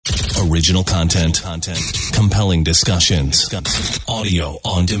Original content, compelling discussions, audio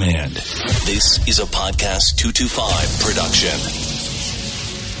on demand. This is a Podcast 225 production.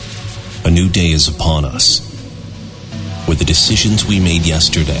 A new day is upon us, where the decisions we made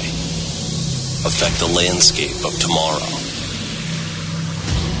yesterday affect the landscape of tomorrow.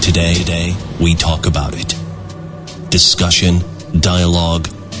 Today, we talk about it. Discussion, dialogue,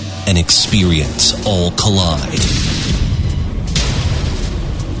 and experience all collide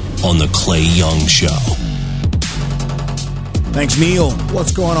on The Clay Young Show. Thanks, Neil.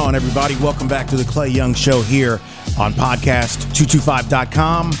 What's going on, everybody? Welcome back to The Clay Young Show here on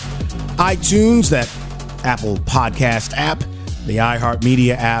podcast225.com, iTunes, that Apple Podcast app, the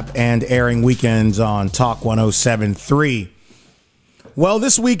iHeartMedia app, and airing weekends on Talk 107.3. Well,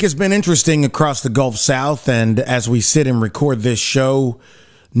 this week has been interesting across the Gulf South, and as we sit and record this show,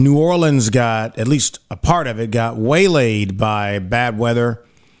 New Orleans got, at least a part of it, got waylaid by bad weather,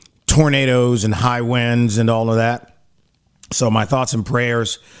 tornadoes and high winds and all of that. So my thoughts and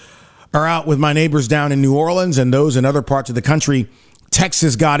prayers are out with my neighbors down in New Orleans and those in other parts of the country.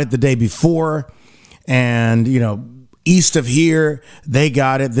 Texas got it the day before, and, you know, east of here, they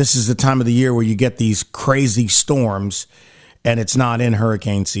got it. This is the time of the year where you get these crazy storms, and it's not in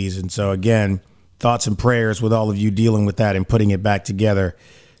hurricane season. So again, thoughts and prayers with all of you dealing with that and putting it back together.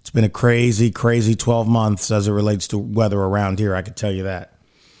 It's been a crazy 12 months as it relates to weather around here, I can tell you that.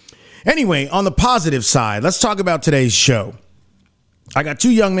 Anyway, on the positive side, let's talk about today's show. I got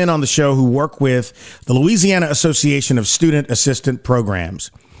two young men on the show who work with the Louisiana Association of Student Assistant Programs.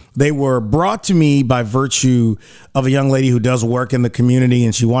 They were brought to me by virtue of a young lady who does work in the community,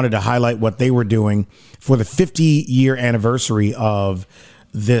 and she wanted to highlight what they were doing for the 50-year anniversary of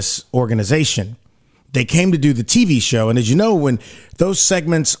this organization. They came to do the TV show, and as you know, when those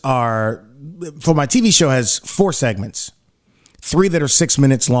segments are, for my TV show has 4 segments. 3 that are 6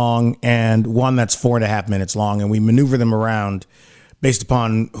 minutes long and 1 that's 4.5 minutes long. And we maneuver them around based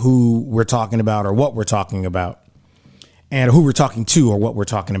upon who we're talking about or what we're talking about, and who we're talking to or what we're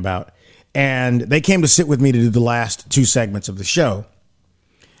talking about. And they came to sit with me to do the last 2 segments of the show.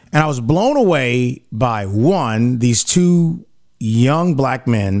 And I was blown away by, one, these 2 young black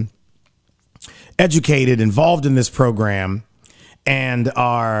men, educated, involved in this program, and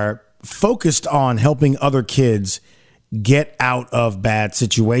are focused on helping other kids get out of bad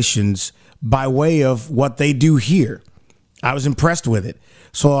situations by way of what they do here. I was impressed with it.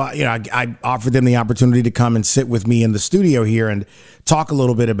 So, I offered them the opportunity to come and sit with me in the studio here and talk a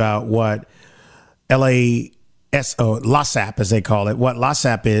little bit about what LASAP, as they call it, what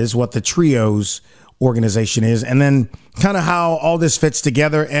LASAP is, what the TRIOS organization is, and then kind of how all this fits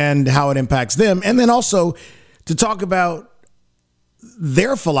together and how it impacts them. And then also to talk about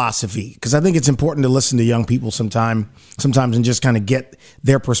their philosophy, because I think it's important to listen to young people sometimes and just kind of get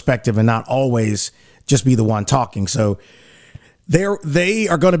their perspective and not always just be the one talking. So they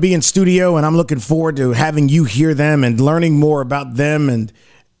are going to be in studio, and I'm looking forward to having you hear them and learning more about them and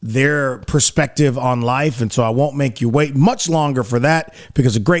their perspective on life. And so I won't make you wait much longer for that,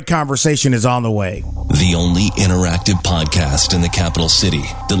 because a great conversation is on the way. The only interactive podcast in the capital city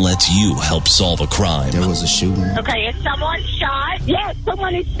that lets you help solve a crime. There was a shooting. Okay, is someone shot? Yes,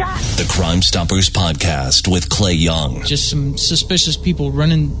 someone is shot. The Crime Stoppers podcast with Clay Young. Just some suspicious people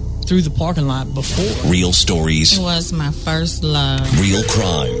running through the parking lot before. Real stories. It was my first love. Real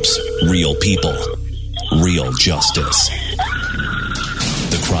crimes. Real people. Real justice.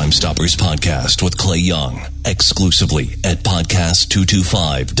 The Crime Stoppers podcast with Clay Young, exclusively at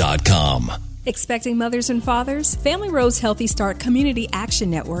podcast225.com. Expecting mothers and fathers? Family Road's Healthy Start Community Action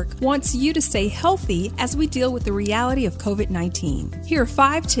Network wants you to stay healthy as we deal with the reality of COVID-19. Here are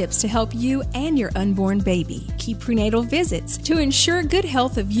 5 tips to help you and your unborn baby. Keep prenatal visits to ensure good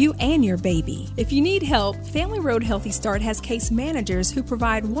health of you and your baby. If you need help, Family Road Healthy Start has case managers who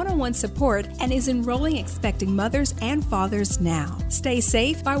provide one-on-one support and is enrolling expecting mothers and fathers now. Stay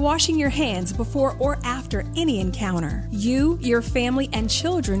safe by washing your hands before or after any encounter. You, your family, and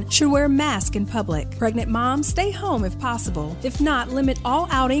children should wear masks in public. Pregnant moms, stay home if possible. If not, limit all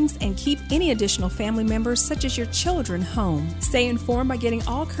outings and keep any additional family members, such as your children, home. Stay informed by getting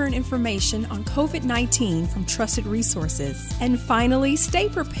all current information on COVID-19 from trusted resources. And finally, stay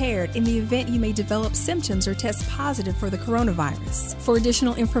prepared in the event you may develop symptoms or test positive for the coronavirus. For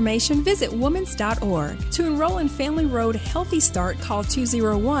additional information, visit womans.org. To enroll in Family Road Healthy Start, call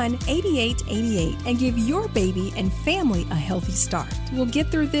 201-8888 and give your baby and family a healthy start. We'll get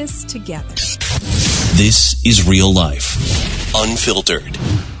through this together. This is real life, unfiltered,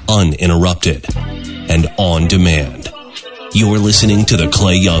 uninterrupted, and on demand. You're listening to The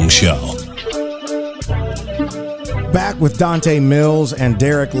Clay Young Show. Back with Dante Mills and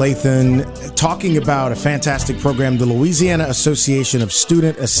Derek Lathan talking about a fantastic program, the Louisiana Association of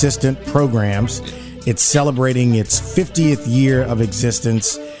Student Assistant Programs. It's celebrating its 50th year of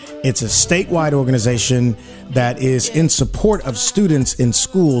existence. It's a statewide organization that is in support of students in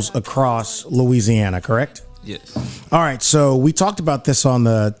schools across Louisiana, correct? Yes. All right, so we talked about this on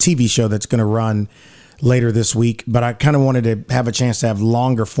the TV show that's going to run later this week, but I kind of wanted to have a chance to have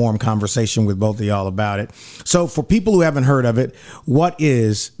longer form conversation with both of y'all about it. So for people who haven't heard of it, what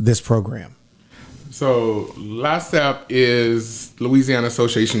is this program? So LASAP is Louisiana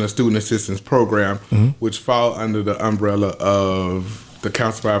Association of Student Assistance Program, which fall under the umbrella of the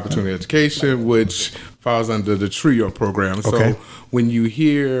Council for Opportunity Education, which falls under the TRIO program. Okay. So when you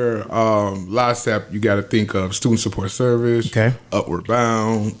hear LASAP, you got to think of Student Support Service, okay, Upward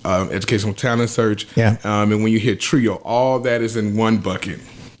Bound, Educational Talent Search. Yeah. And when you hear TRIO, all that is in one bucket.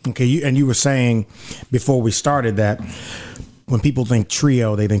 Okay, you were saying before we started that when people think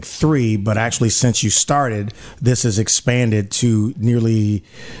TRIO, they think 3, but actually since you started, this has expanded to nearly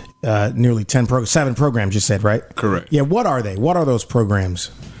 7 programs, you said, right? Correct. Yeah, what are they? What are those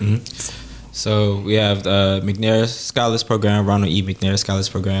programs? Mm-hmm. So we have the McNair Scholars Program, Ronald E. McNair Scholars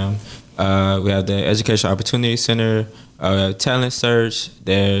Program. We have the Education Opportunity Center, Talent Search.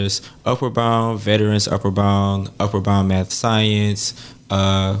 There's Upward Bound, Veterans Upward Bound Math Science. Who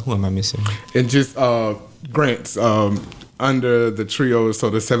am I missing? And just grants under the TRIO. So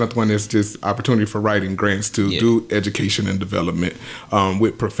the 7th one is just opportunity for writing grants to do education and development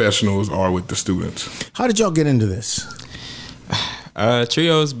with professionals or with the students. How did y'all get into this?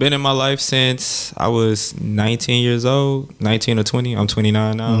 TRIO's been in my life since I was 19 years old, 19 or 20. I'm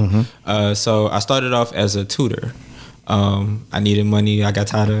 29 now. Mm-hmm. So I started off as a tutor. I needed money. I got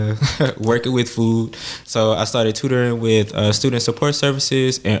tired of working with food. So I started tutoring with Student Support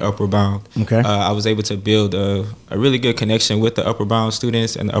Services and Upward Bound. Okay. I was able to build a really good connection with the Upward Bound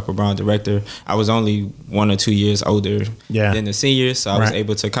students and the Upward Bound director. I was only 1 or 2 years older than the seniors, so I was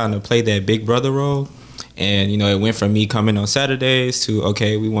able to kind of play that big brother role. And, it went from me coming on Saturdays to,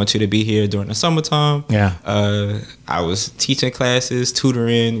 okay, we want you to be here during the summertime. Yeah. I was teaching classes,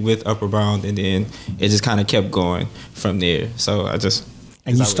 tutoring with Upward Bound, and then it just kind of kept going from there. So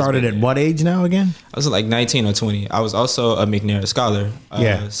And you started at what age now again? I was like 19 or 20. I was also a McNair Scholar.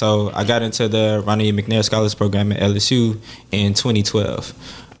 So I got into the Ronald E. McNair Scholars Program at LSU in 2012.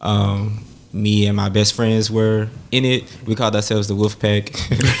 Me and my best friends were in it. We called ourselves the Wolf Pack.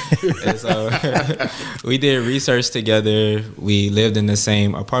 And so we did research together. We lived in the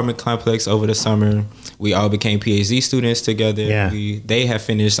same apartment complex over the summer. We all became PhD students together. Yeah. They have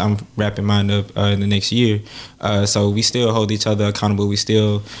finished. I'm wrapping mine up in the next year. So we still hold each other accountable. We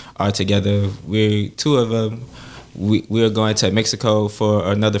still are together. We're two of them. We are going to Mexico for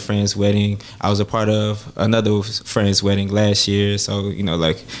another friend's wedding. I was a part of another friend's wedding last year. So,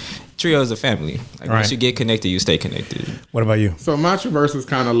 TRIO is a family. Once you get connected, you stay connected. What about you? So my traverse is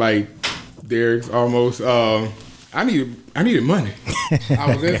kind of like Derek's almost. I needed money.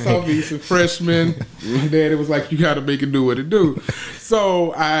 I was in Southeast, a freshman. My daddy was like, "You got to make it do what it do."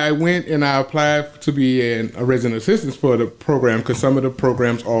 So I went and I applied to be a resident assistant for the program because some of the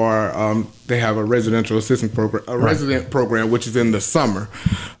programs are they have a residential assistant program, resident program, which is in the summer.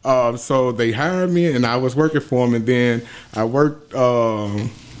 So they hired me and I was working for them, and then I worked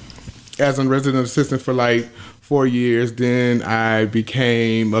as a resident assistant for like 4 years. Then I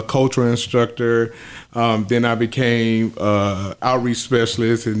became a cultural instructor. Then I became outreach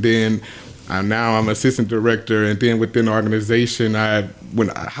specialist, and then now I'm assistant director. And then within the organization, how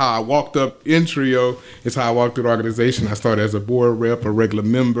I walked up in TRIO is how I walked through the organization. I started as a board rep, a regular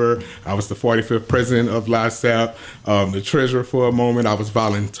member. I was the 45th president of LASAP, the treasurer for a moment. I was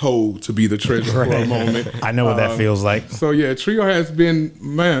voluntold to be the treasurer for a moment. I know what that feels like. So yeah, TRIO has been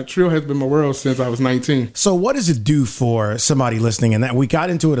my world since I was 19. So what does it do for somebody listening? And that we got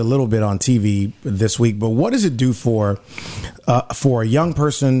into it a little bit on TV this week, but what does it do for a young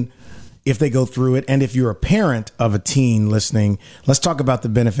person if they go through it? And if you're a parent of a teen listening, let's talk about the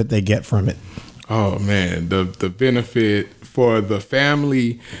benefit they get from it. Oh man, the benefit for the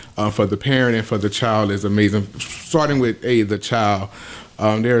family, for the parent, and for the child is amazing. Starting with the child,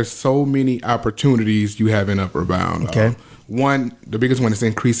 there are so many opportunities you have in Upward Bound. Okay. The biggest one is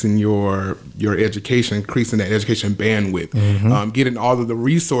increasing your education, increasing that education bandwidth, getting all of the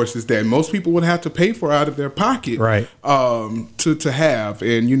resources that most people would have to pay for out of their pocket, right? To have,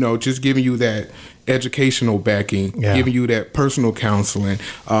 and just giving you that educational backing, giving you that personal counseling.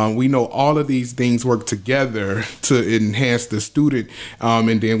 We know all of these things work together to enhance the student,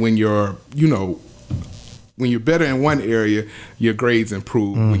 and then when when you're better in one area, your grades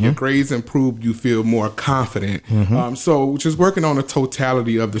improve. When your grades improve, you feel more confident. So just working on the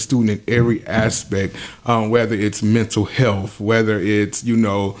totality of the student in every aspect, whether it's mental health, whether it's,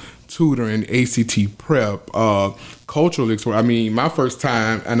 tutoring, ACT prep, cultural experience. I mean, my first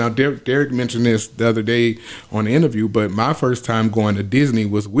time, and now Derek mentioned this the other day on the interview, but my first time going to Disney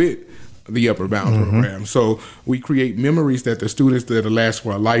was with the Upward Bound program. So we create memories that the students that'll last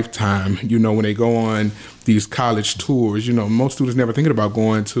for a lifetime. When they go on these college tours, most students never thinking about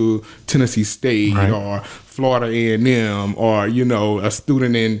going to Tennessee State or Florida A&M or, a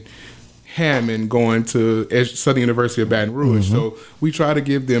student in Hammond going to Southern University of Baton Rouge. So we try to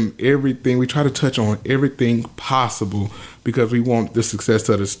give them everything. We try to touch on everything possible because we want the success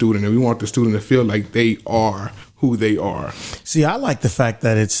of the student, and we want the student to feel like they are who they are. See, I like the fact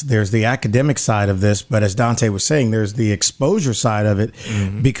that there's the academic side of this, but as Dante was saying, there's the exposure side of it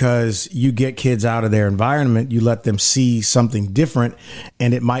because you get kids out of their environment, you let them see something different,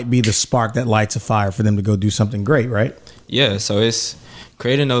 and it might be the spark that lights a fire for them to go do something great, right? Yeah, so it's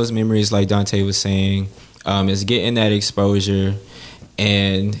creating those memories like Dante was saying, is getting that exposure,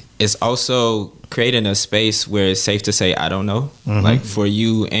 and it's also creating a space where it's safe to say, I don't know, like for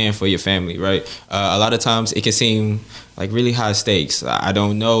you and for your family, right? A lot of times it can seem like really high stakes. I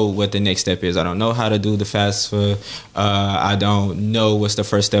don't know what the next step is. I don't know how to do the FAFSA. I don't know what's the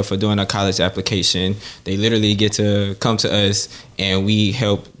first step for doing a college application. They literally get to come to us and we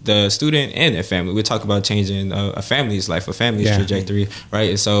help the student and their family. We talk about changing a family's life, a family's trajectory,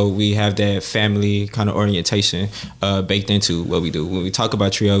 right? And so we have that family kind of orientation baked into what we do. When we talk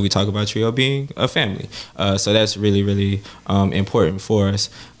about TRIO, we talk about TRIO being a family. So that's really, really important for us.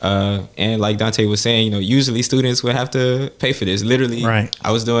 And like Dante was saying, usually students would have to pay for this. Literally,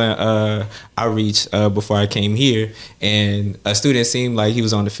 I was doing outreach before I came here, and a student seemed like he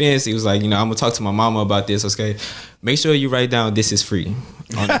was on the fence. He was like, I'm going to talk to my mama about this. Okay, make sure you write down this is free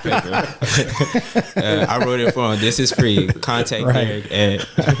on the paper. I wrote it for him. This is free. Contact Derek.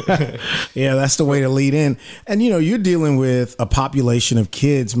 Yeah, that's the way to lead in. And, you're dealing with a population of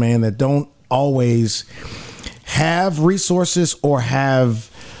kids, man, that don't always have resources or have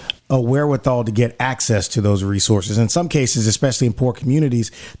a wherewithal to get access to those resources. In some cases, especially in poor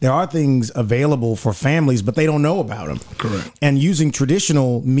communities, there are things available for families, but they don't know about them. Correct. And using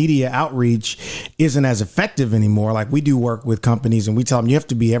traditional media outreach isn't as effective anymore. Like, we do work with companies and we tell them you have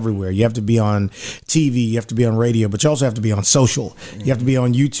to be everywhere. You have to be on TV, you have to be on radio, but you also have to be on social. You have to be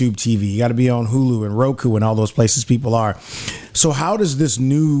on YouTube TV. You got to be on Hulu and Roku and all those places people are. So how does this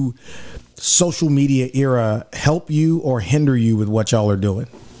new social media era help you or hinder you with what y'all are doing?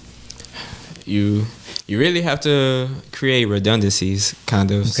 You really have to create redundancies,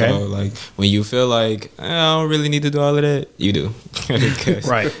 kind of. Okay. So, like, when you feel like, I don't really need to do all of that, you do.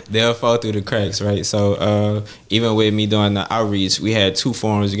 Right. They'll fall through the cracks, right? So, even with me doing the outreach, we had two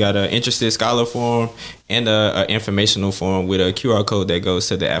forms. We got an interested scholar form and an informational form with a QR code that goes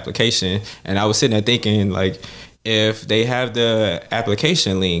to the application. And I was sitting there thinking, like, if they have the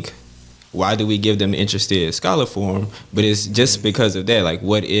application link, why do we give them the interested scholar form? But it's just because of that. Like,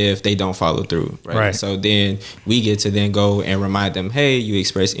 what if they don't follow through? Right. So then we get to then go and remind them, hey, you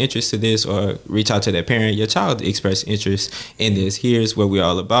expressed interest to this, or reach out to their parent. Your child expressed interest in this. Here's what we're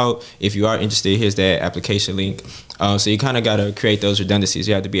all about. If you are interested, here's that application link. So you kind of got to create those redundancies.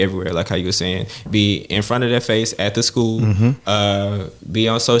 You have to be everywhere, like how you were saying. Be in front of their face at the school. Be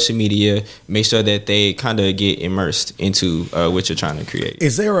on social media. Make sure that they kind of get immersed into what you're trying to create.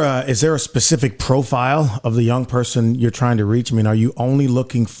 Is there a specific profile of the young person you're trying to reach? I mean, are you only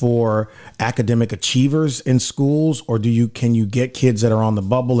looking for academic achievers in schools, or can you get kids that are on the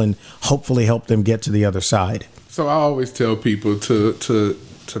bubble and hopefully help them get to the other side? So I always tell people to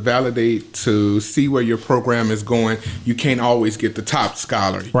validate, to see where your program is going. You can't always get the top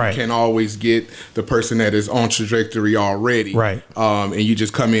scholar. Right. You can't always get the person that is on trajectory already. Right. And you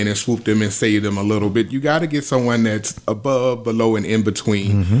just come in and swoop them and save them a little bit. You got to get someone that's above, below, and in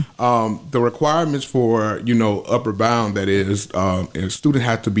between. The requirements for, Upward Bound, that is, a student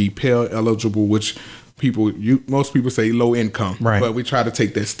has to be Pell eligible, which most people say low income, but we try to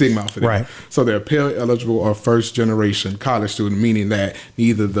take that stigma off of them. Right. So they're Pell eligible or first generation college student, meaning that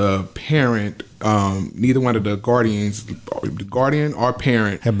neither the parent, neither one of the guardians, the guardian or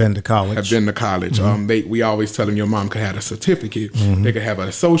parent, have been to college. We always tell them your mom could have a certificate, they could have an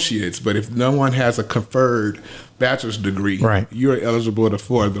associate's, but if no one has a conferred bachelor's degree, you're eligible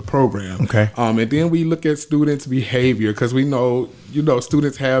for the program. Okay. And then we look at students' behavior, because we know,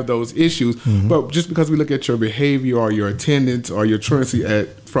 students have those issues, but just because we look at your behavior or your attendance or your truancy at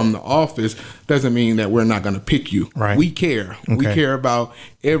from the office doesn't mean that we're not going to pick you. Right. We care. Okay. We care about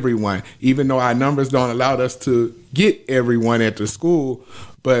everyone, even though our numbers don't allow us to get everyone at the school.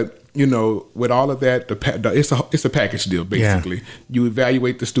 But you know, with all of that, it's a package deal, basically. Yeah. You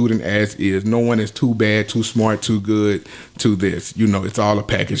evaluate the student as is. No one is too bad, too smart, too good to this. You know, it's all a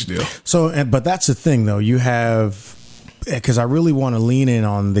package deal. So, but that's the thing, though. You have, because I really want to lean in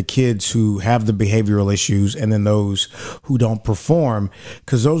on the kids who have the behavioral issues and then those who don't perform,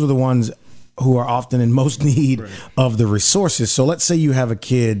 because those are the ones who are often in most need of the resources. So let's say you have a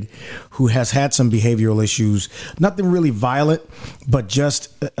kid who has had some behavioral issues, nothing really violent, but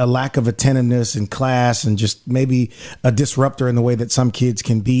just a lack of attentiveness in class and just maybe a disruptor in the way that some kids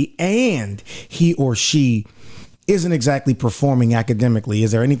can be, and he or she isn't exactly performing academically.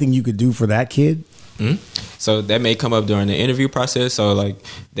 Is there anything you could do for that kid? Mm-hmm. So that may come up during the interview process. So like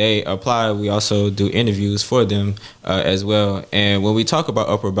they apply, we also do interviews for them as well. And when we talk about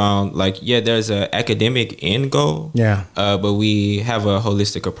upward bound, like, yeah, there's an academic end goal. Yeah. But we have a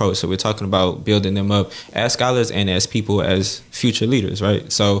holistic approach. So we're talking about building them up as scholars and as people, as future leaders,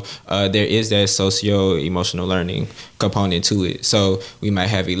 right? So there is that socio-emotional learning component to it. So we might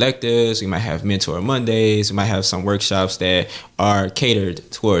have electives, we might have mentor Mondays, we might have some workshops that are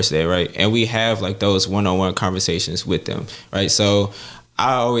catered towards that, right? And we have like those one-on-one conversations with them, right? So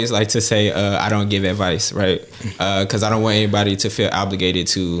I always like to say I don't give advice, right? Because I don't want anybody to feel obligated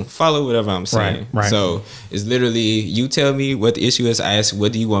to follow whatever I'm saying. Right. So it's literally, you tell me what the issue is. I ask,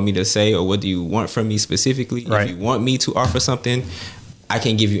 what do you want me to say, or what do you want from me specifically? Right. If you want me to offer something, I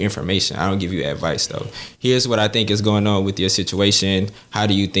can give you information. I don't give you advice, though. Here's what I think is going on with your situation. How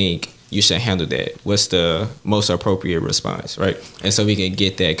do you think you should handle that? What's the most appropriate response, right? And so we can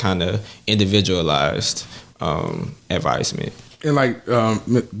get that kind of individualized advisement. And like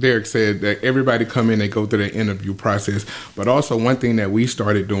Derek said, that everybody come in, they go through the interview process. But also one thing that we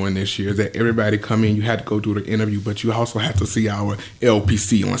started doing this year is that everybody come in, you had to go through the interview, but you also have to see our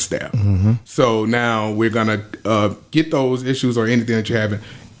LPC on staff. Mm-hmm. So now we're going to get those issues or anything that you're having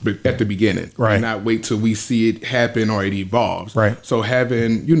at the beginning, right? And not wait till we see it happen or it evolves, right? So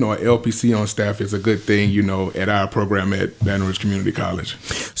having, you know, an LPC on staff is a good thing, you know, at our program at Baton Rouge Community College.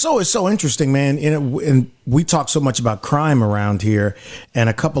 So it's so interesting, man. And we talk so much about crime around here. And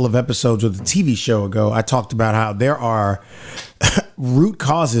a couple of episodes of the TV show ago, I talked about how there are root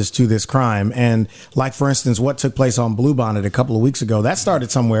causes to this crime. And like, for instance, what took place on Bluebonnet a couple of weeks ago, that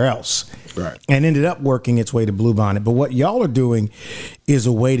started somewhere else. Right. And ended up working its way to Bluebonnet. But what y'all are doing is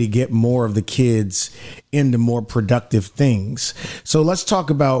a way to get more of the kids into more productive things. So let's talk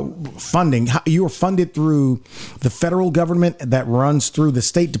about funding. You are funded through the federal government that runs through the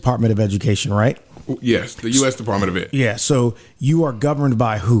State Department of Education, right? Yes, the U.S. Department of Ed. Yeah. So you are governed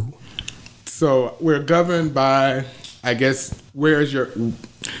by who? So we're governed by, I guess, where's your...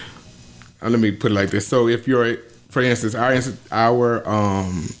 let me put it like this. So if you're... For instance, our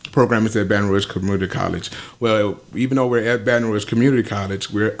program is at Baton Rouge Community College. Well, even though we're at Baton Rouge Community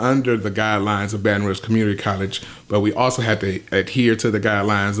College, we're under the guidelines of Baton Rouge Community College, but we also have to adhere to the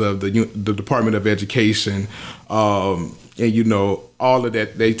guidelines of the Department of Education. And, you know, all of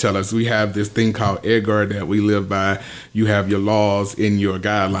that, they tell us. We have this thing called EDGAR that we live by. You have your laws and your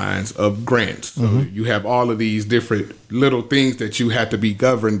guidelines of grants. So you have all of these different little things that you have to be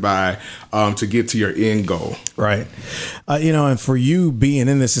governed by to get to your end goal. Right. You know, and for you being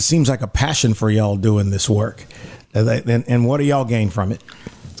in this, it seems like a passion for y'all doing this work. And what do y'all gain from it?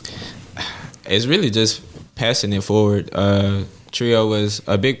 It's really just passing it forward. TRIO was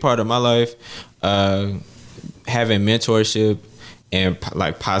a big part of my life. Having mentorship and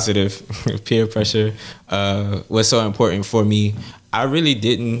like positive peer pressure was so important for me. I really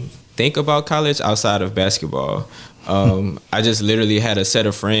didn't think about college outside of basketball. I just literally had a set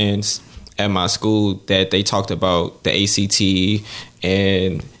of friends at my school that they talked about the ACT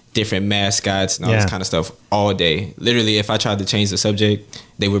and different mascots and all this kind of stuff all day. Literally, if I tried to change the subject,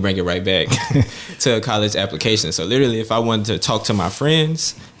 they would bring it right back to a college application. So literally, if I wanted to talk to my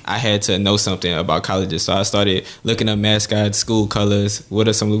friends, I had to know something about colleges. So I started looking up mascots, school colors, what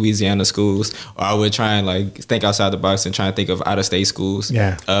are some Louisiana schools, or I would try and like think outside the box and try and think of out-of-state schools.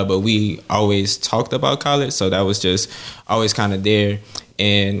 Yeah. But we always talked about college, so that was just always kind of there.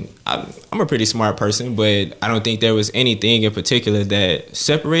 And I'm a pretty smart person, but I don't think there was anything in particular that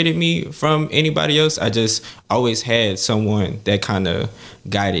separated me from anybody else. I just always had someone that kind of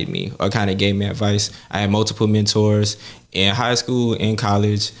guided me or kind of gave me advice. I had multiple mentors in high school and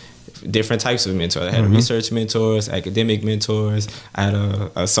college. different types of mentors. I had research mentors, academic mentors. I had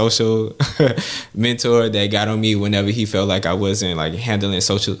a social mentor that got on me whenever he felt like I wasn't like handling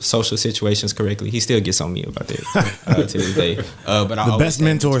social situations correctly. He still gets on me about that to this day. But the best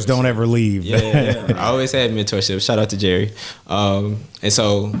mentors don't ever leave. Yeah, I always had mentorship. Shout out to Jerry. And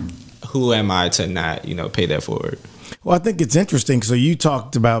so, who am I to not, pay that forward? Well, I think it's interesting. So you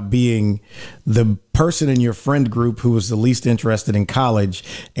talked about being the person in your friend group who was the least interested in college,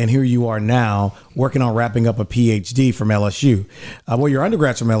 and here you are now working on wrapping up a PhD from LSU. Well, your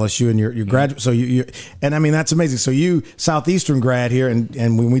undergrad's from LSU, and your graduate. So you and I mean that's amazing. So you Southeastern grad here, and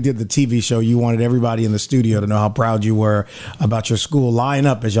when we did the TV show, you wanted everybody in the studio to know how proud you were about your school. Line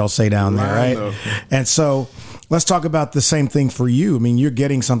up, as y'all say down there, right? And so let's talk about the same thing for you. I mean, you're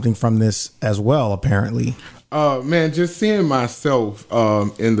getting something from this as well, apparently. Man, just seeing myself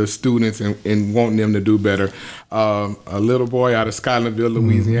in the students and wanting them to do better. A little boy out of Scotlandville,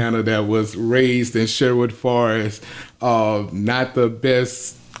 Louisiana, that was raised in Sherwood Forest, not the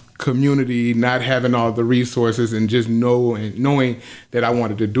best community, not having all the resources, and just knowing that I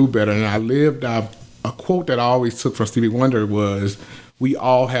wanted to do better. And I lived a quote that I always took from Stevie Wonder was, we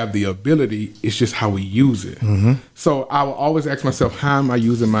all have the ability, it's just how we use it. So I will always ask myself, how am I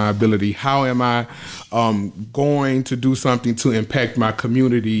using my ability? How am I going to do something to impact my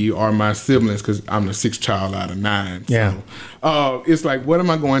community or my siblings? Because I'm the sixth child out of 9. Yeah. So it's like, what am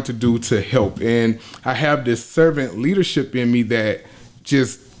I going to do to help? And I have this servant leadership in me that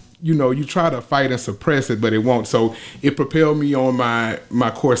just, you try to fight and suppress it, but it won't. So it propelled me on my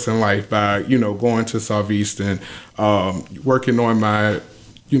course in life by, going to Southeastern, working on my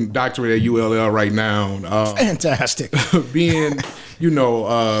doctorate at ULL right now. Fantastic. Being,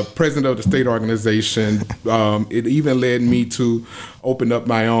 president of the state organization. It even led me to open up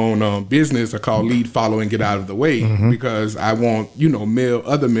my own business called Lead, Follow, and Get Out of the Way, because I want,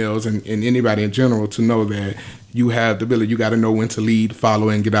 other males and anybody in general to know that you have the ability. You got to know when to lead, follow,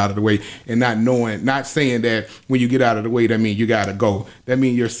 and get out of the way, and not saying that when you get out of the way, that means you got to go. That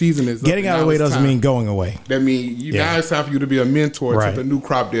means your season is getting out of the way doesn't mean going away. That means now it's time for you to be a mentor to the new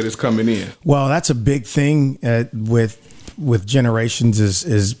crop that is coming in. Well, that's a big thing with generations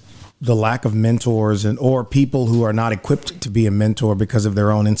is the lack of mentors or people who are not equipped to be a mentor because of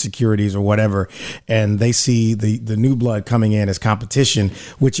their own insecurities or whatever. And they see the new blood coming in as competition,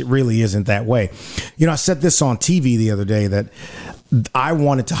 which it really isn't that way. I said this on TV the other day that I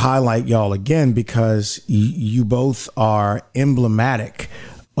wanted to highlight y'all again because you both are emblematic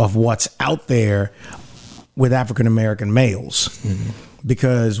of what's out there with African-American males.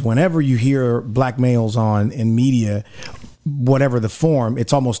 Because whenever you hear black males in media, whatever the form,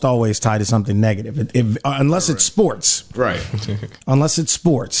 it's almost always tied to something negative, unless it's sports. Right. Unless it's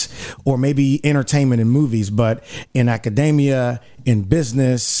sports or maybe entertainment and movies. But in academia, in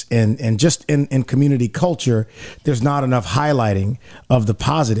business, and just in community culture, there's not enough highlighting of the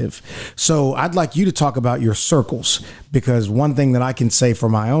positive. So I'd like you to talk about your circles, because one thing that I can say for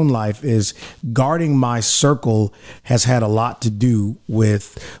my own life is guarding my circle has had a lot to do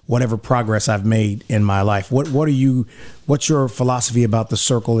with whatever progress I've made in my life. What's your philosophy about the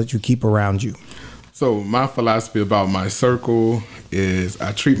circle that you keep around you? So my philosophy about my circle is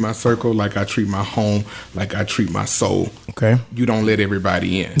I treat my circle like I treat my home, like I treat my soul. Okay. You don't let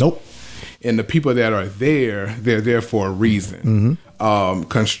everybody in. Nope. And the people that are there, they're there for a reason.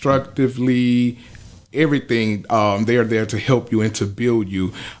 Constructively, everything, they are there to help you and to build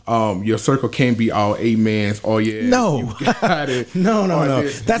you. Your circle can't be all amens. Oh yeah, no, you got it. no.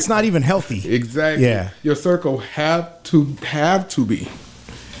 That's not even healthy. Exactly. Yeah. Your circle have to be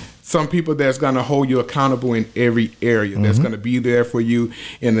some people that's going to hold you accountable in every area. That's going to be there for you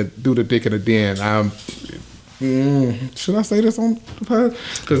through the thick and the thin. Should I say this on the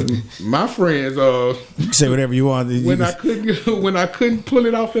podcast? Because my friends, say whatever you want. When I couldn't pull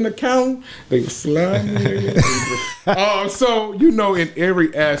it off in the count, they were sliding. So in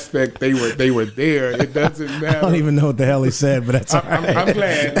every aspect they were there. It doesn't matter. I don't even know what the hell he said, but that's all right. I'm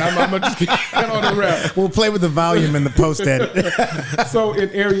glad. I'm gonna just get on the rap. We'll play with the volume in the post edit. So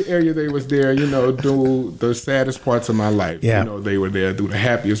in every area they was there. Do the saddest parts of my life. Yeah. They were there. Do the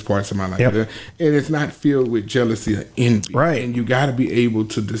happiest parts of my life. Yep. And it's not filled with jealousy or envy. Right. And you got to be able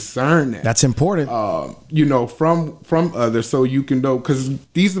to discern that. That's important. From others, so you can know, because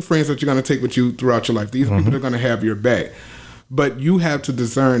these are friends that you're going to take with you throughout your life. These are people that are going to have your back. But you have to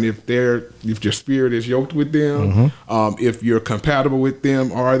discern if your spirit is yoked with them, if you're compatible with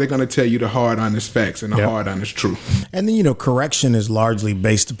them, or are they going to tell you the hard, honest facts and the hard, honest truth? And then, correction is largely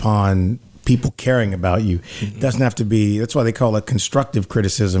based upon people caring about you. It doesn't have to be, that's why they call it constructive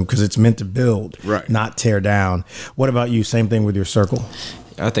criticism, because it's meant to build, right, not tear down. What about you? Same thing with your circle?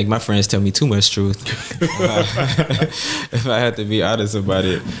 I think my friends tell me too much truth. If I had to be honest about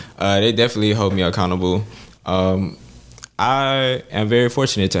it, they definitely hold me accountable. I am very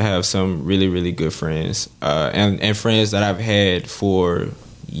fortunate to have some really, really good friends, and friends that I've had for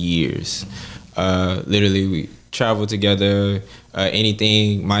years. Literally, we travel together.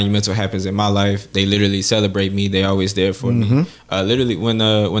 Anything monumental happens in my life, they literally celebrate me. They're always there for me. Literally, when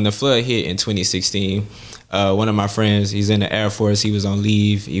the flood hit in 2016, one of my friends, he's in the Air Force. He was on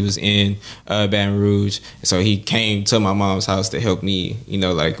leave. He was in Baton Rouge. So he came to my mom's house to help me,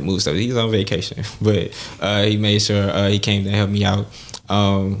 like move stuff. He was on vacation, but he made sure he came to help me out.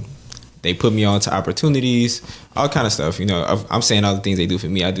 They put me on to opportunities, all kind of stuff. I'm saying all the things they do for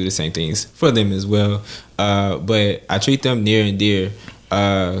me, I do the same things for them as well. But I treat them near and dear.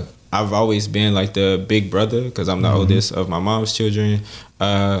 I've always been like the big brother because I'm the oldest of my mom's children.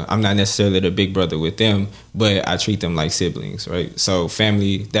 I'm not necessarily the big brother with them, but I treat them like siblings, right? So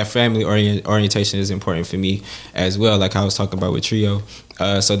family orientation is important for me as well, like I was talking about with Trio.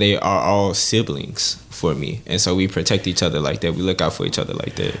 So they are all siblings for me, and so we protect each other like that. We look out for each other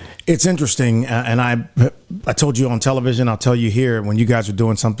like that. It's interesting, and I told you on television, I'll tell you here, when you guys are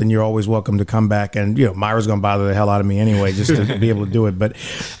doing something, you're always welcome to come back. And Myra's going to bother the hell out of me anyway, just to be able to do it. But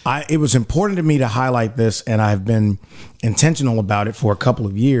it was important to me to highlight this, and I've been intentional about it for a couple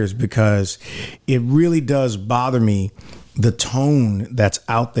of years because it really does bother me, the tone that's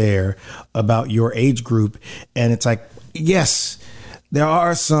out there about your age group. And it's like, yes, there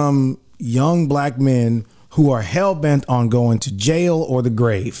are some young black men who are hell-bent on going to jail or the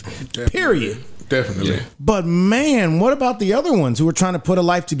grave. Definitely. Period. Definitely. Yeah. But man, what about the other ones who are trying to put a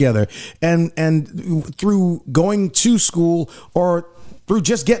life together and through going to school or through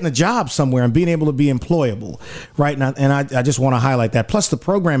just getting a job somewhere and being able to be employable, right? And I just want to highlight that. Plus, the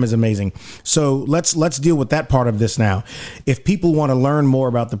program is amazing. So let's deal with that part of this now. If people want to learn more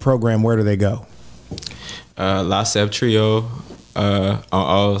about the program, where do they go? LASAP Trio on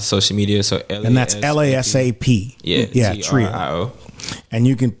all social media. So and that's LASAP. Yeah, Trio. And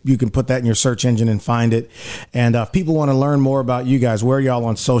you can put that in your search engine and find it. And if people want to learn more about you guys, where are y'all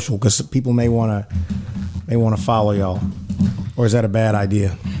on social? Because people may want to follow y'all. Or is that a bad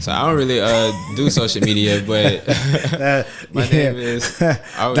idea? So I don't really do social media, but my name is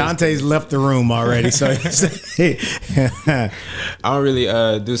Dante's left the room already. So I don't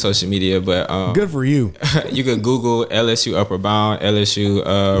really do social media, but good for you. You could Google LSU Upper Bound, LSU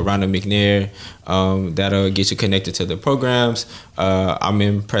Ronald McNair. That'll get you connected to the programs. I'm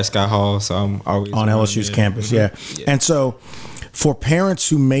in Prescott Hall, so I'm always on LSU's campus. Yeah. And so, for parents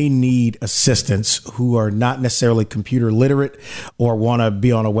who may need assistance, who are not necessarily computer literate or want to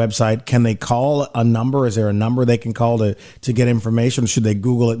be on a website, can they call a number? Is there a number they can call to get information? Should they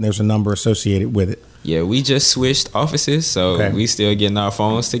Google it and there's a number associated with it? Yeah, we just switched offices, so we still getting our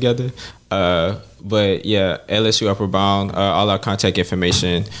phones together. But yeah, LSU Upper Bound, all our contact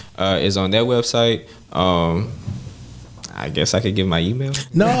information is on their website. I guess I could give my email.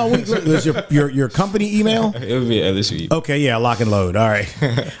 No, there's your company email. It would be LSU email. Okay, yeah, lock and load. All right.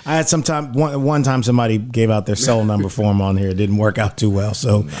 I had one time somebody gave out their cell number form on here. It didn't work out too well.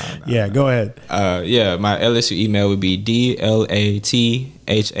 So go ahead. My LSU email would be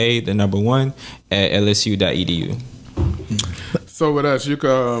DLATHA1 at LSU.edu. So with us, you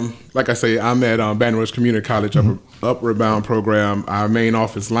can, like I say, I'm at Baton Rouge Community College Upward Bound program. Our main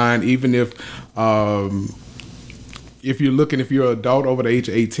office line, even if you're an adult over the age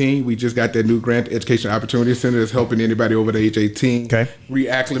of 18, we just got that new Grant Education Opportunity Center that's helping anybody over the age of 18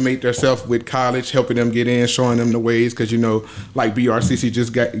 reacclimate themselves with college, helping them get in, showing them the ways. Because, like BRCC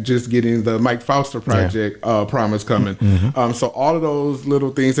just getting the Mike Foster project promise coming. So all of those little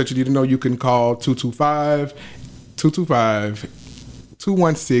things that you need to know, you can call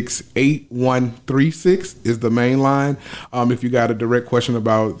 225-216-8136 is the main line. If you got a direct question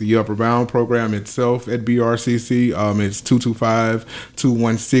about the Upper Bound program itself at BRCC, it's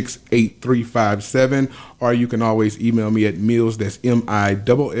 225-216-8357. Or you can always email me at Mills, that's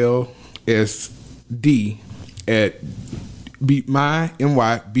MILLSD at mybrcc.edu.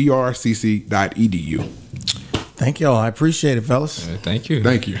 Thank y'all. I appreciate it, fellas. Thank you.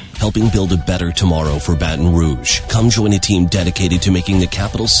 Thank you. Helping build a better tomorrow for Baton Rouge. Come join a team dedicated to making the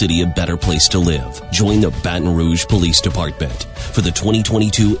capital city a better place to live. Join the Baton Rouge Police Department for the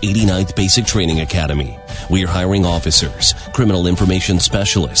 2022 89th Basic Training Academy. We are hiring officers, criminal information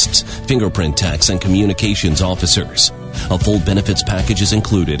specialists, fingerprint techs, and communications officers. A full benefits package is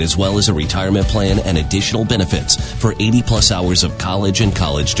included, as well as a retirement plan and additional benefits for 80-plus hours of college and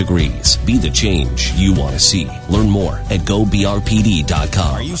college degrees. Be the change you want to see. Learn more at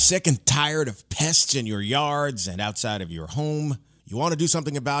GoBRPD.com. Are you sick and tired of pests in your yards and outside of your home? You want to do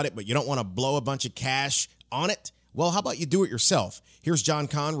something about it, but you don't want to blow a bunch of cash on it? Well, how about you do it yourself? Here's John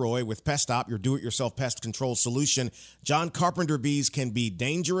Conroy with Pest Stop, your do-it-yourself pest control solution. John, carpenter bees can be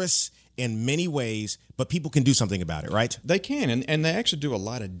dangerous in many ways, but people can do something about it, right? They can, and they actually do a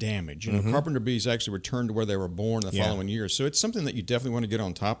lot of damage. You know, carpenter bees actually return to where they were born the following year, so it's something that you definitely want to get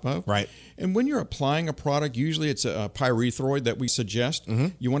on top of. Right. And when you're applying a product, usually it's a pyrethroid that we suggest.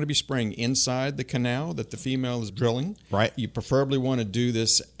 You want to be spraying inside the canal that the female is drilling. Right. You preferably want to do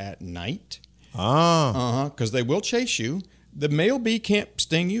this at night. Because they will chase you. The male bee can't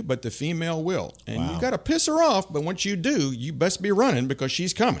sting you, but the female will. And you got to piss her off, but once you do, you best be running because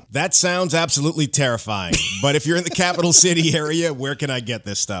she's coming. That sounds absolutely terrifying. But if you're in the capital city area, where can I get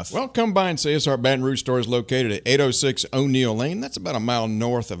this stuff? Well, come by and see us. Our Baton Rouge store is located at 806 O'Neill Lane. That's about a mile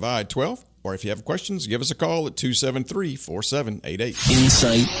north of I-12. Or if you have questions, give us a call at 273-4788.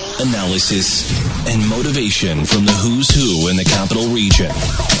 Insight, analysis, and motivation from the who's who in the capital region.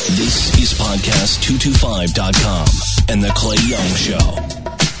 This is Podcast225.com and The Clay Young Show.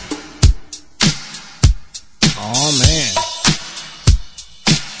 Oh, man.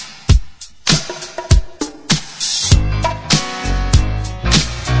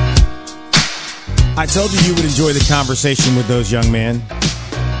 I told you would enjoy the conversation with those young men.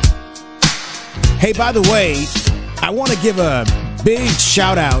 Hey, by the way, I want to give a big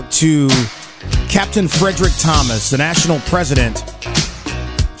shout out to Captain Frederick Thomas, the national president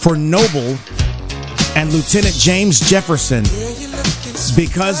for Noble, and Lieutenant James Jefferson,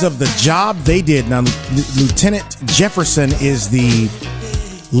 because of the job they did. Now, Lieutenant Jefferson is the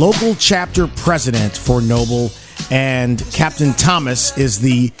local chapter president for Noble, and Captain Thomas is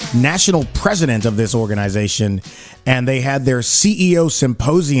the national president of this organization. And they had their CEO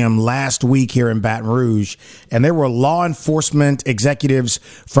symposium last week here in Baton Rouge. And there were law enforcement executives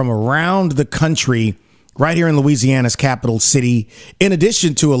from around the country, right here in Louisiana's capital city, in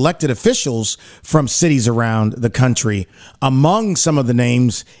addition to elected officials from cities around the country. Among some of the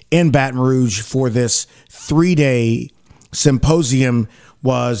names in Baton Rouge for this 3-day symposium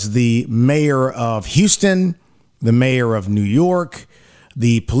was the mayor of Houston, the mayor of New York,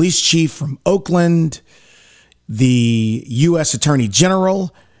 the police chief from Oakland, the U.S. Attorney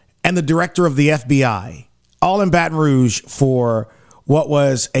General, and the director of the FBI, all in Baton Rouge for what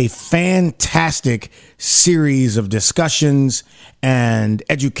was a fantastic series of discussions and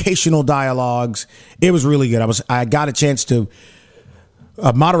educational dialogues. It was really good. I got a chance to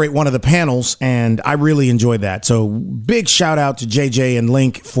moderate one of the panels, and I really enjoyed that. So big shout out to JJ and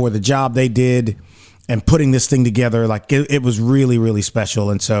Link for the job they did and putting this thing together. Like it was really, really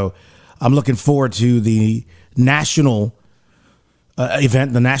special. And so I'm looking forward to the national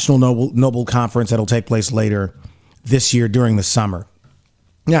event, the National Noble Conference that'll take place later this year during the summer.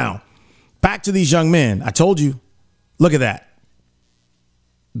 Now, back to these young men. I told you, look at that.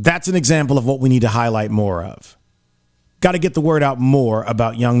 That's an example of what we need to highlight more of. Got to get the word out more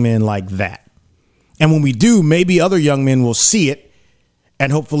about young men like that. And when we do, maybe other young men will see it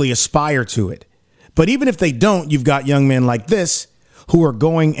and hopefully aspire to it. But even if they don't, you've got young men like this who are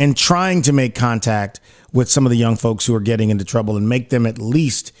going and trying to make contact with some of the young folks who are getting into trouble and make them at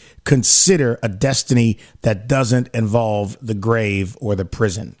least consider a destiny that doesn't involve the grave or the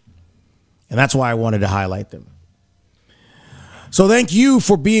prison. And that's why I wanted to highlight them. So thank you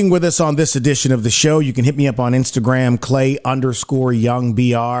for being with us on this edition of the show. You can hit me up on Instagram,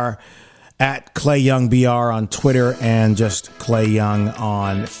 Clay_YoungBR, at ClayYoungBR on Twitter, and just Clay Young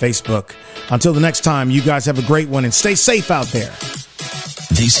on Facebook. Until the next time, you guys have a great one and stay safe out there.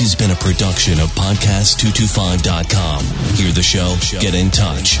 This has been a production of Podcast225.com. Hear the show, get in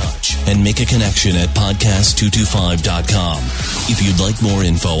touch, and make a connection at Podcast225.com. If you'd like more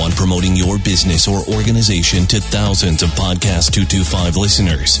info on promoting your business or organization to thousands of Podcast 225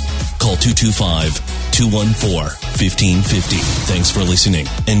 listeners, call 225-214-1550. Thanks for listening,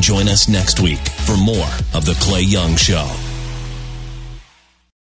 and join us next week for more of The Clay Young Show.